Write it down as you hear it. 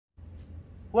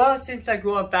Well, it seems like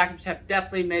robot vacuums have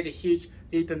definitely made a huge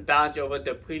leap in bounds over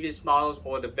the previous models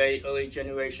or the very early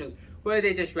generations where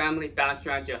they just randomly bounce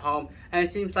around your home, and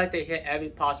it seems like they hit every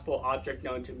possible object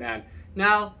known to man.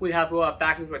 Now we have robot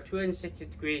vacuums with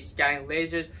 360-degree scanning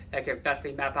lasers that can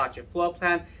effectively map out your floor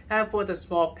plan, and for the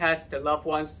small pets, the loved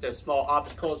ones, the small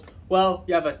obstacles, well,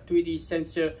 you have a 3D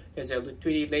sensor. There's a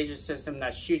 3D laser system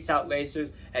that shoots out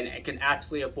lasers and it can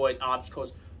actively avoid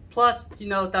obstacles. Plus,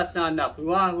 that's not enough. We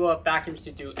want robot vacuums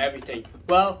to do everything.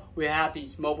 Well, we have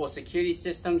these mobile security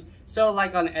systems. So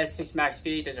like on the S6 Max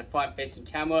V, there's a front-facing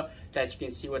camera that you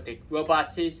can see what the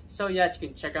robot sees. So yes, you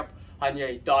can check up on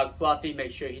your dog Fluffy,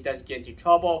 make sure he doesn't get into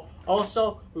trouble.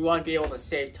 Also, we want to be able to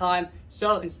save time.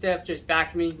 So instead of just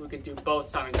vacuuming, we can do both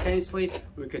simultaneously.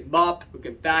 We can mop, we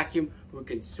can vacuum, we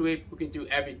can sweep, we can do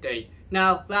everything.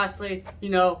 Now, lastly, we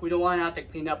don't want to have to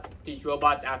clean up these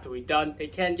robots after we're done. They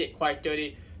can get quite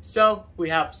dirty. So we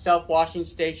have self-washing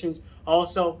stations.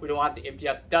 Also, we don't have to empty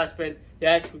out the dustbin.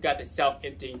 Yes, we got the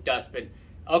self-emptying dustbin.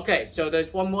 Okay, so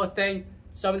there's one more thing.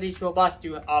 Some of these robots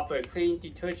do offer a clean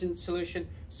detergent solution.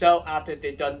 So after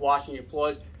they're done washing your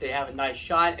floors, they have a nice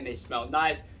shine and they smell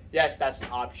nice. Yes, that's an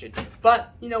option.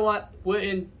 But you know what? We're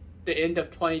in the end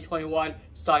of 2021,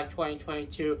 starting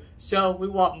 2022. So we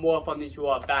want more from these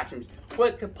robot vacuums.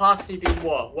 What could possibly be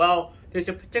more? Well, there's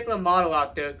a particular model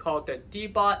out there called the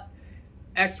Deebot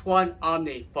X1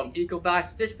 OMNI from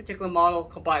Ecovacs. This particular model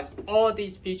combines all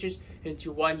these features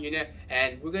into one unit,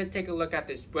 and we're going to take a look at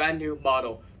this brand new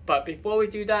model. But before we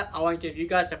do that, I want to give you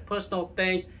guys a personal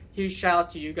thanks. Huge shout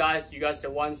out to you guys. You guys are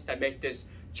the ones that make this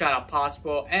channel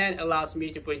possible and allows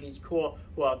me to bring these cool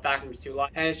vacuums to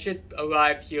life. And it should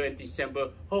arrive here in December,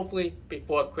 hopefully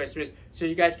before Christmas, so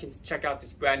you guys can check out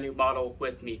this brand new model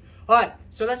with me. Alright,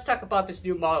 so let's talk about this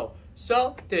new model.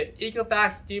 So the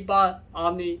Ecovacs Deebot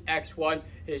OMNI X1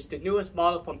 is the newest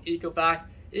model from Ecovacs.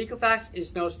 Ecovacs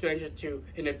is no stranger to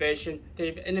innovation.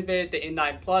 They've innovated the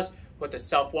N9 Plus with the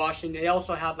self-washing. They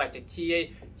also have like the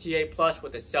TA Plus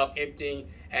with the self-emptying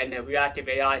and the reactive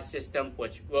AI system,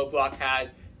 which Roblox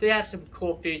has. They have some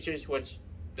cool features which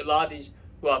a lot of these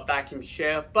vacuums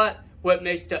share, but what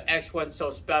makes the X1 so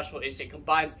special is it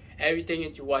combines everything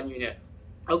into one unit.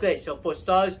 Okay, so for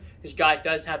starters, this guy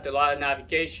does have the Lidar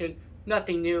navigation.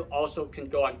 Nothing new. Also can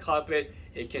go on carpet.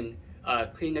 It can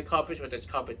clean the carpets with its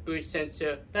carpet boost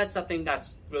sensor. That's something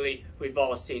that's really we've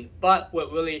all seen. But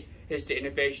what really is the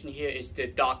innovation here is the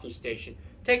docking station.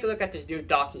 Take a look at this new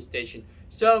docking station.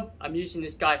 So I'm using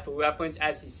this guy for reference.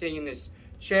 As he's sitting in this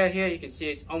chair here, you can see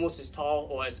it's almost as tall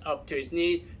or as up to his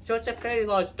knees. So it's a fairly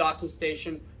large docking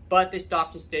station, but this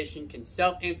docking station can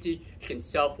self-empty, can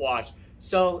self-wash.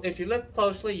 So if you look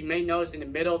closely, you may notice in the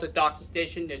middle of the docking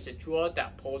station, there's a drawer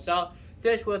that pulls out.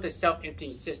 There's where the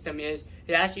self-emptying system is.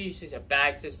 It actually uses a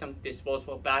bag system,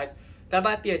 disposable bags. That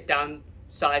might be a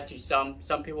downside to some.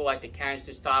 Some people like the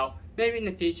canister style. Maybe in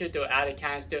the future they'll add a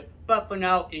canister, but for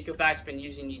now, Ecovacs has been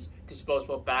using these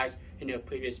disposable bags in their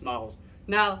previous models.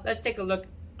 Now, let's take a look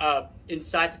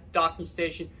inside the docking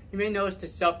station. You may notice the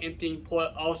self-emptying port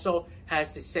also has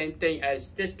the same thing as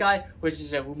this guy, which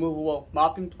is a removable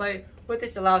mopping plate. What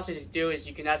this allows you to do is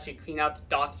you can actually clean out the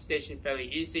docking station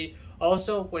fairly easily.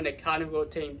 Also, when the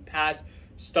counter-rotating pads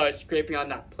start scraping on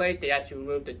that plate, they actually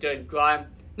remove the dirt and grime.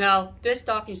 Now, this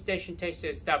docking station takes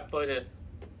it a step further.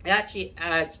 It actually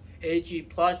adds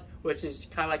Ag+, which is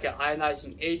kind of like an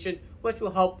ionizing agent, which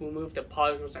will help remove the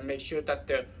particles and make sure that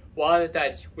the water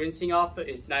that's rinsing off it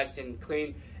is nice and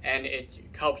clean, and it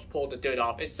helps pull the dirt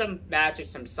off. It's some magic,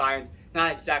 some science.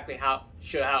 Not exactly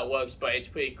sure how it works, but it's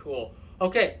pretty cool.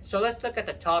 Okay, so let's look at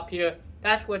the top here.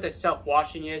 That's where the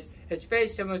self-washing is. It's very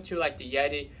similar to like the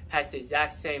Yeti. Has the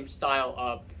exact same style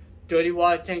of dirty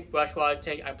water tank, fresh water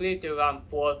tank. I believe they're around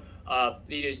 4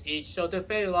 liters each, so they're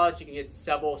very large. You can get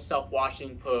several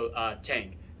self-washing per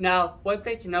tank. Now, one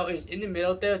thing to note is in the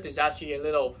middle there's actually a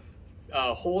little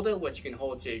holder which you can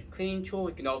hold your cleaning tool.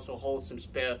 You can also hold some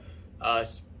spare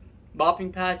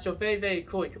mopping pads. So very, very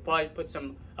cool. You could probably put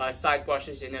some side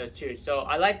brushes in there too. So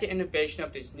I like the innovation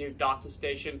of this new docking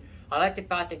station. I like the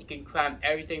fact that you can cram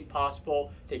everything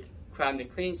possible. They can cram the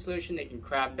cleaning solution. They can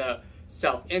cram the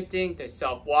self-emptying, the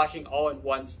self-washing, all in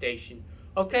one station.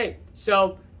 Okay,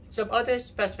 so some other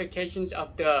specifications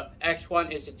of the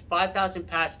X1 is it's 5,000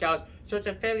 pascals, so it's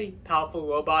a fairly powerful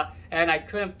robot, and I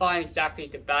couldn't find exactly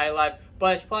the battery life,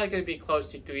 but it's probably going to be close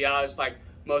to 3 hours like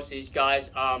most of these guys.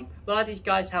 A lot of these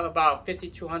guys have about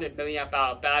 5,200 milliamp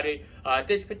hour battery.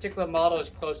 This particular model is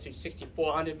close to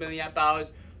 6,400 milliamp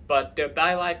hours, but their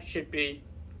battery life should be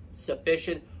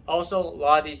sufficient. Also, a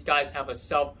lot of these guys have a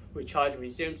self-recharge and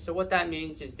resume, so what that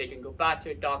means is they can go back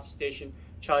to a docking station,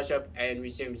 charge up, and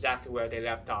resume exactly where they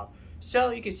left off.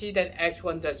 So you can see that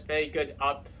X1 does very good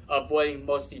at avoiding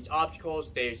most of these obstacles.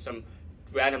 There's some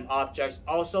random objects.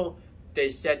 Also, they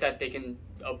said that they can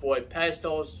avoid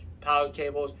pedestals, power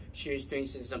cables,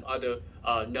 shoestrings, and some other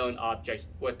known objects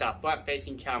with that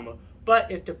front-facing camera.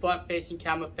 But if the front-facing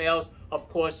camera fails, of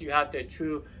course you have the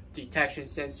true detection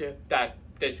sensor that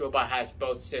this robot has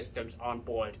both systems on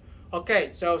board. Okay,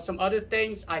 so some other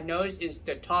things I noticed is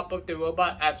the top of the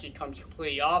robot actually comes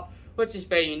completely off, which is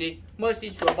very unique. Most of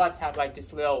these robots have like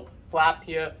this little flap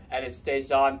here and it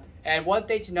stays on. And one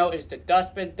thing to note is the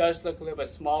dustbin does look a little bit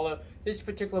smaller. This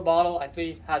particular model I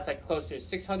believe has like close to a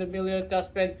 600 milliliter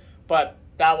dustbin, but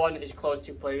that one is close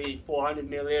to maybe 400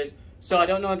 milliliters. So I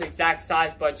don't know the exact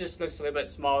size, but it just looks a little bit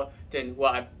smaller than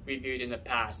what I've reviewed in the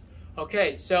past.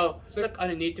 Okay, so let's look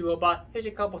underneath the robot. Here's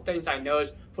a couple things I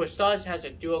noticed. For starters, it has a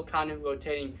dual counter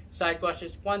rotating side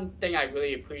brushes. One thing I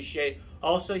really appreciate.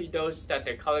 Also, you notice that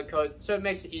they're color coded, so it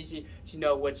makes it easy to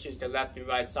know which is the left and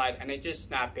right side, and they just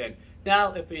snap in.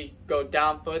 Now, if we go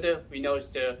down further, we notice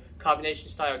the combination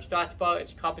style extractor bar.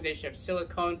 It's a combination of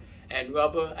silicone and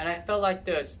rubber, and I felt like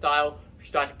the style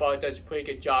extractor bar does a pretty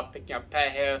good job picking up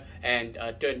pet hair and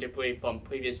dirt and debris from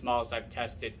previous models I've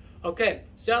tested. Okay,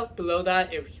 so below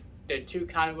that is the two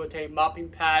counter-rotating mopping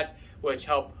pads, which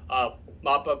help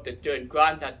mop up the dirt and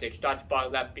grime that the extractor bar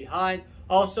left behind.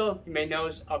 Also, you may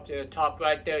notice up to the top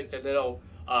right there is the little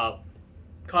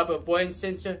carbon avoidance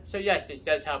sensor. So yes, this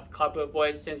does have carbon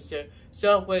avoidance sensor.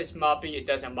 So when it's mopping, it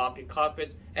doesn't mop your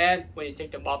carpets. And when you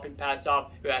take the mopping pads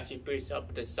off, it actually boosts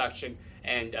up the suction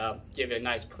and give it a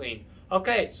nice clean.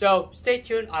 Okay, so stay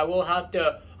tuned. I will have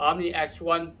the Omni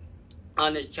X1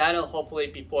 on this channel, hopefully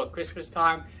before Christmas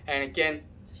time. And again,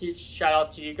 huge shout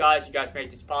out to you guys. You guys make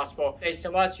this possible. Thanks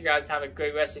so much. You guys have a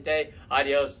great rest of the day.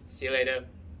 Adios. See you later.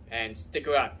 And stick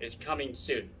around. It's coming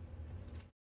soon.